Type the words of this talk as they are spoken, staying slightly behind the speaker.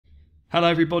Hello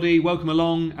everybody, welcome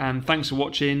along and thanks for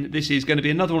watching. This is going to be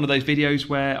another one of those videos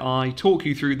where I talk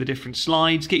you through the different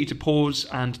slides, get you to pause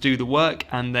and do the work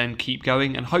and then keep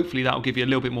going, and hopefully that will give you a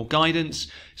little bit more guidance,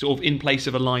 sort of in place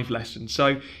of a live lesson.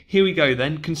 So here we go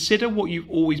then. Consider what you've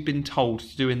always been told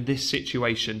to do in this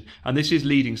situation, and this is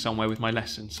leading somewhere with my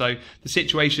lesson. So the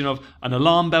situation of an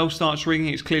alarm bell starts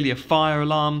ringing, it's clearly a fire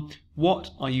alarm.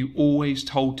 What are you always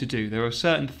told to do? There are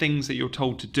certain things that you're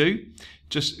told to do.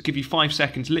 Just give you 5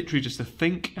 seconds, literally just to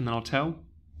think, and then I'll tell.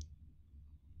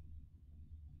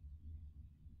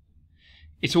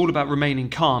 It's all about remaining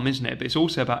calm, isn't it? But it's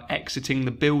also about exiting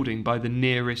the building by the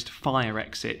nearest fire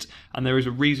exit. And there is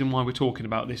a reason why we're talking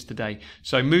about this today.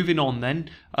 So moving on then,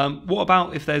 what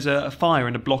about if there's a fire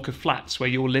in a block of flats where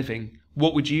you're living?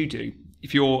 What would you do?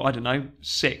 If you're, I don't know,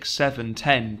 6, 7,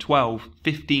 10, 12,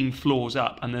 15 floors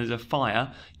up and there's a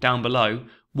fire down below,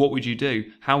 what would you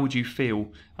do? How would you feel?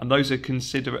 And those are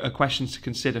questions to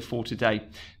consider for today.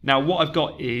 Now, what I've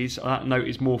got is, that note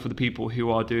is more for the people who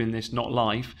are doing this not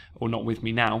live or not with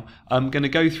me now. I'm going to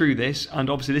go through this, and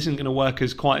obviously this isn't going to work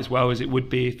quite as well as it would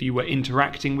be if you were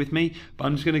interacting with me, but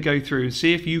I'm just going to go through and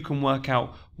see if you can work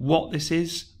out what this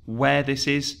is, where this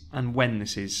is, and when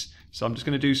this is. So I'm just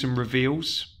going to do some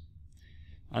reveals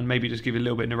and maybe just give you a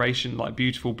little bit of narration, like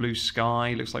beautiful blue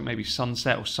sky, looks like maybe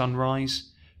sunset or sunrise.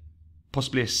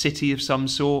 Possibly a city of some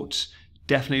sort,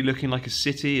 definitely looking like a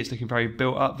city. It's looking very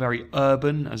built up, very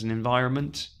urban as an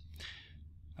environment.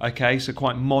 Okay, so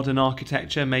quite modern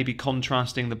architecture, maybe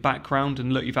contrasting the background.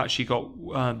 And look, you've actually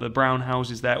got the brown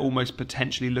houses there, almost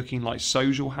potentially looking like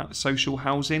social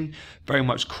housing, very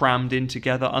much crammed in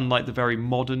together, unlike the very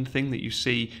modern thing that you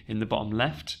see in the bottom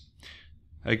left.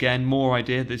 Again, more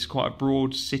idea, there's quite a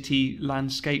broad city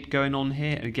landscape going on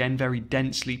here. Again, very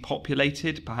densely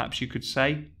populated, perhaps you could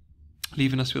say.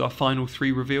 Leaving us with our final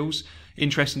 3 reveals.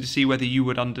 Interesting to see whether you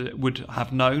would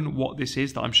have known what this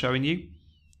is that I'm showing you.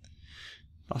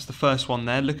 That's the first one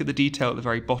there. Look at the detail at the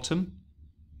very bottom.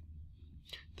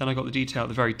 Then I got the detail at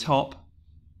the very top.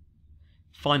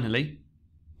 Finally,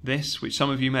 this, which some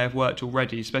of you may have worked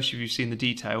already, especially if you've seen the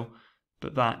detail,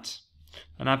 but that,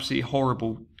 an absolutely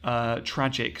horrible,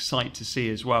 tragic sight to see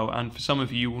as well. And for some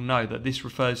of you will know that this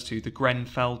refers to the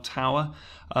Grenfell Tower.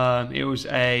 It was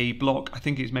a block, I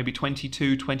think it's maybe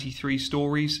 22, 23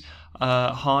 stories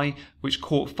high, which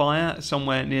caught fire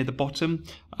somewhere near the bottom,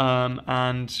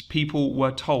 and people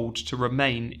were told to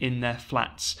remain in their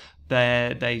flats.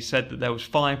 They said that there was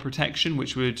fire protection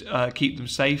which would keep them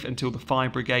safe until the fire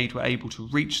brigade were able to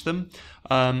reach them,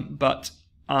 but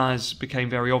as became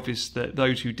very obvious that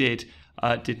those who did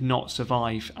not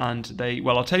survive, and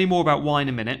well, I'll tell you more about why in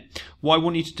a minute. What I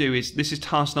want you to do is, this is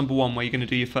task number 1 where you're going to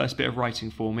do your first bit of writing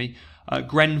for me.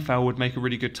 Grenfell would make a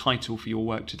really good title for your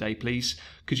work today, please.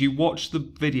 Could you watch the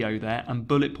video there and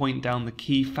bullet point down the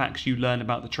key facts you learn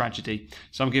about the tragedy?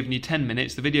 So I'm giving you 10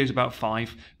 minutes, the video's about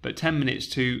 5, but 10 minutes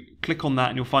to click on that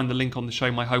and you'll find the link on the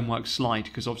Show My Homework slide,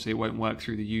 because obviously it won't work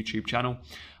through the YouTube channel.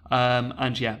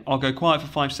 And yeah, I'll go quiet for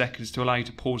 5 seconds to allow you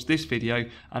to pause this video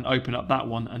and open up that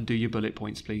one and do your bullet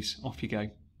points, please. Off you go.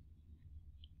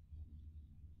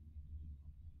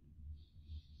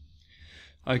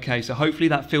 Okay, so hopefully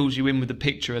that fills you in with the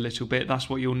picture a little bit. That's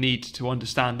what you'll need to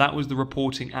understand. That was the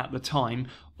reporting at the time.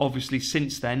 Obviously,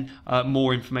 since then,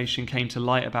 more information came to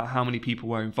light about how many people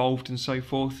were involved and so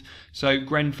forth. So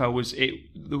Grenfell was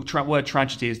the word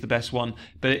tragedy is the best one,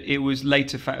 but it was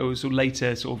later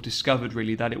sort of discovered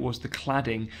really that it was the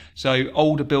cladding. So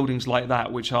older buildings like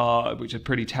that, which are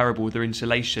pretty terrible with their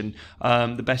insulation,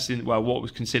 what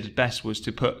was considered best was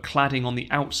to put cladding on the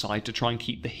outside to try and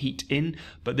keep the heat in.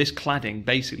 But this cladding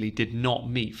basically did not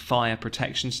meet fire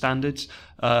protection standards.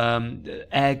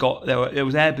 There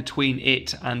was air between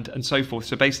it and so forth.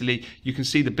 So basically, you can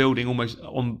see the building almost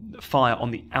on fire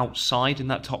on the outside in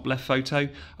that top left photo,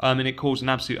 and it caused an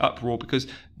absolute uproar because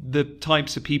the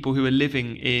types of people who were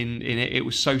living in it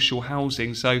was social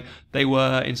housing, so they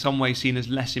were in some way seen as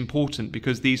less important,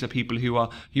 because these are people who are,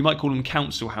 you might call them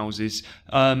council houses.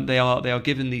 They are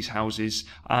given these houses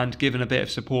and given a bit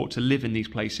of support to live in these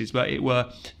places, but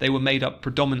they were made up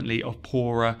predominantly of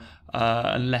poorer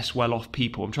and less well-off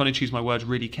people. I'm trying to choose my words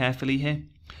really carefully here.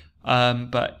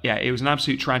 But yeah, it was an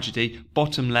absolute tragedy.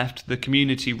 Bottom left, the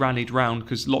community rallied round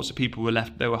because lots of people were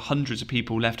left. There were hundreds of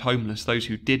people left homeless, those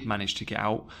who did manage to get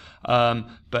out.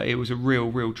 But it was a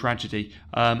real tragedy.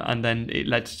 And then it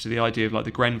led to the idea of like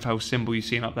the Grenfell symbol you've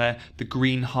seen up there. The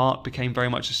green heart became very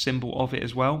much a symbol of it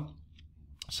as well.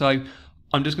 So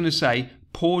I'm just going to say,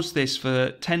 pause this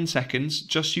for 10 seconds,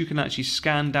 just so you can actually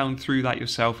scan down through that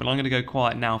yourself. And I'm going to go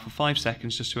quiet now for 5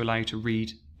 seconds just to allow you to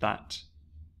read that.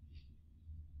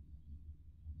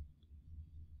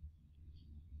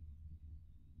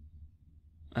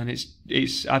 and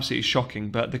it's absolutely shocking.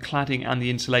 But the cladding and the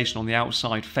insulation on the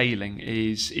outside failing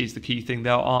is the key thing.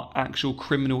 There are actual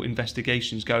criminal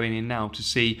investigations going in now to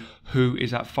see who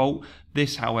is at fault.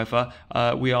 This, however,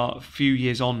 we are a few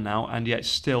years on now, and yet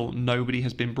still nobody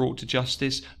has been brought to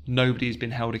justice. Nobody has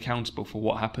been held accountable for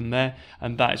what happened there,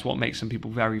 and that is what makes some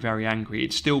people very, very angry.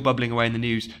 It's still bubbling away in the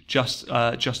news. Just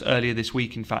earlier this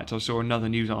week, in fact, I saw another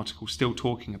news article still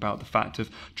talking about the fact of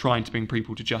trying to bring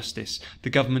people to justice. The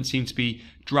government seems to be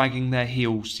dragging their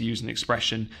heels, to use an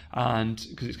expression, and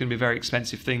because it's going to be a very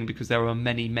expensive thing, because there are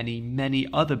many, many, many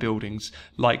other buildings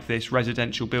like this,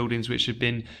 residential buildings, which have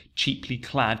been cheaply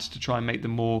clad to try and make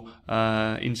them more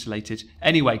insulated.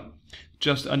 Anyway,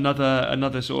 just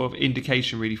another sort of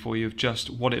indication really for you of just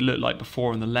what it looked like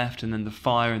before on the left, and then the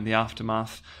fire and the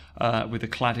aftermath with the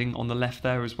cladding on the left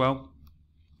there as well.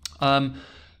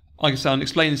 Like I said, I'll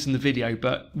explain this in the video,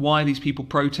 but why are these people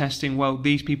protesting? Well,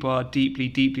 these people are deeply,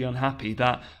 deeply unhappy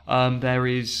that there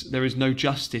is no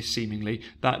justice, seemingly,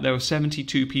 that there are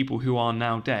 72 people who are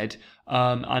now dead,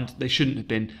 and they shouldn't have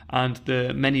been, and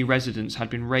the many residents had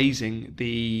been raising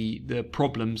the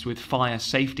problems with fire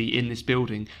safety in this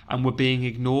building and were being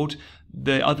ignored.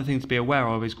 The other thing to be aware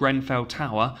of is Grenfell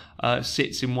Tower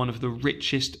sits in one of the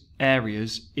richest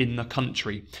areas in the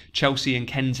country. Chelsea and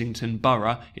Kensington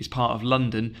Borough is part of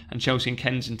London, and Chelsea and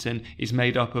Kensington is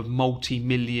made up of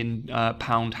multi-million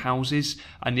pound houses,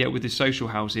 and yet with the social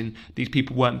housing, these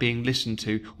people weren't being listened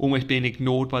to, almost being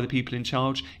ignored by the people in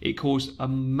charge. It caused a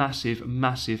massive,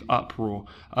 massive uproar,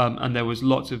 and there was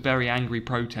lots of very angry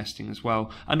protesting as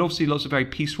well, and obviously lots of very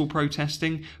peaceful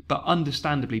protesting, but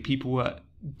understandably people were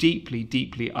deeply,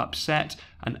 deeply upset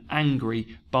and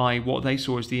angry by what they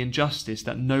saw as the injustice,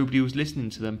 that nobody was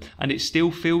listening to them. And it still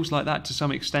feels like that to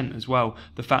some extent as well.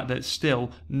 The fact that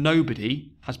still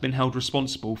nobody has been held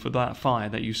responsible for that fire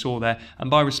that you saw there.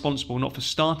 And by responsible, not for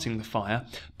starting the fire,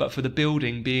 but for the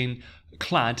building being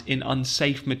clad in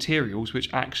unsafe materials,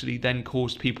 which actually then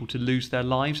caused people to lose their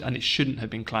lives. And it shouldn't have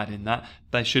been clad in that.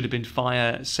 There should have been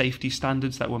fire safety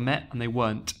standards that were met, and they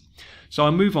weren't. So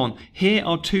I'll move on. Here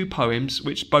are two poems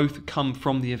which both come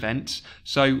from the event.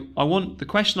 So the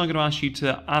question I'm going to ask you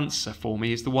to answer for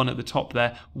me is the one at the top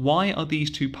there. Why are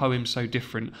these two poems so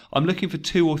different? I'm looking for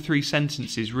 2 or 3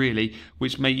 sentences really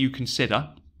which make you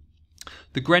consider.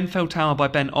 The Grenfell Tower by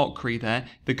Ben Okri there,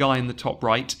 the guy in the top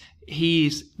right,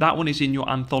 that one is in your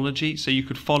anthology, so you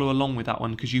could follow along with that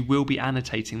one because you will be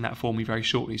annotating that for me very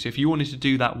shortly. So if you wanted to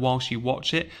do that whilst you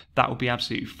watch it, that would be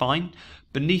absolutely fine.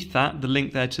 Beneath that, the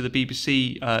link there to the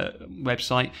BBC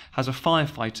website has a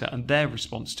firefighter and their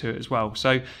response to it as well.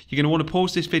 So you're going to want to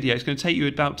pause this video. It's going to take you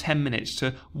about 10 minutes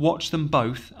to watch them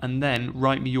both and then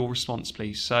write me your response,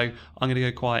 please. So I'm going to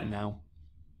go quiet now.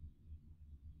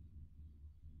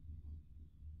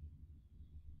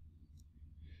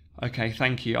 Okay,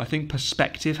 thank you. I think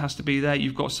perspective has to be there.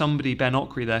 You've got somebody, Ben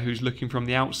Okri, there who's looking from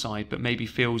the outside but maybe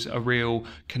feels a real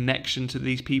connection to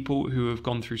these people who have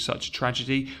gone through such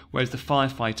tragedy, whereas the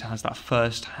firefighter has that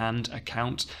first-hand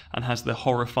account and has the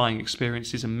horrifying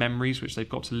experiences and memories which they've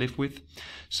got to live with.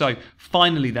 So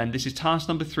finally then, this is task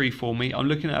number 3 for me. I'm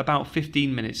looking at about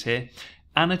 15 minutes here.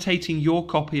 Annotating your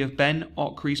copy of Ben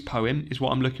Okri's poem is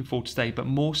what I'm looking for today, but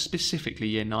more specifically,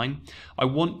 Year 9, I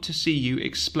want to see you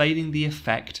explaining the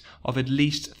effect of at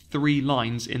least 3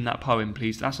 lines in that poem,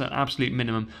 please. That's an absolute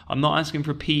minimum. I'm not asking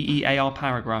for a PEAR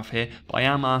paragraph here, but I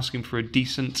am asking for a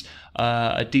decent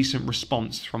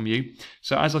response from you.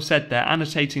 So as I've said there,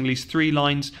 annotating at least 3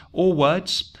 lines or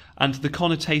words and the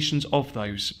connotations of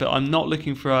those, but I'm not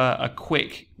looking for a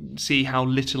quick, see how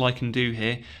little I can do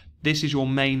here. This is your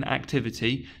main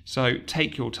activity, so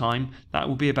take your time. That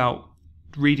will be about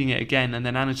reading it again and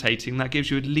then annotating. That gives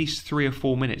you at least 3 or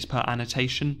 4 minutes per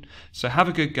annotation. So have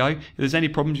a good go. If there's any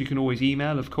problems, you can always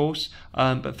email, of course.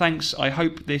 But thanks. I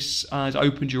hope this has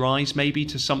opened your eyes maybe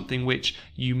to something which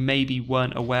you maybe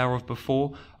weren't aware of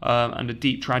before, and a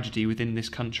deep tragedy within this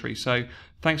country. So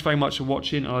thanks very much for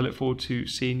watching, and I look forward to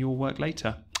seeing your work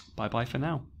later. Bye-bye for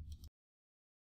now.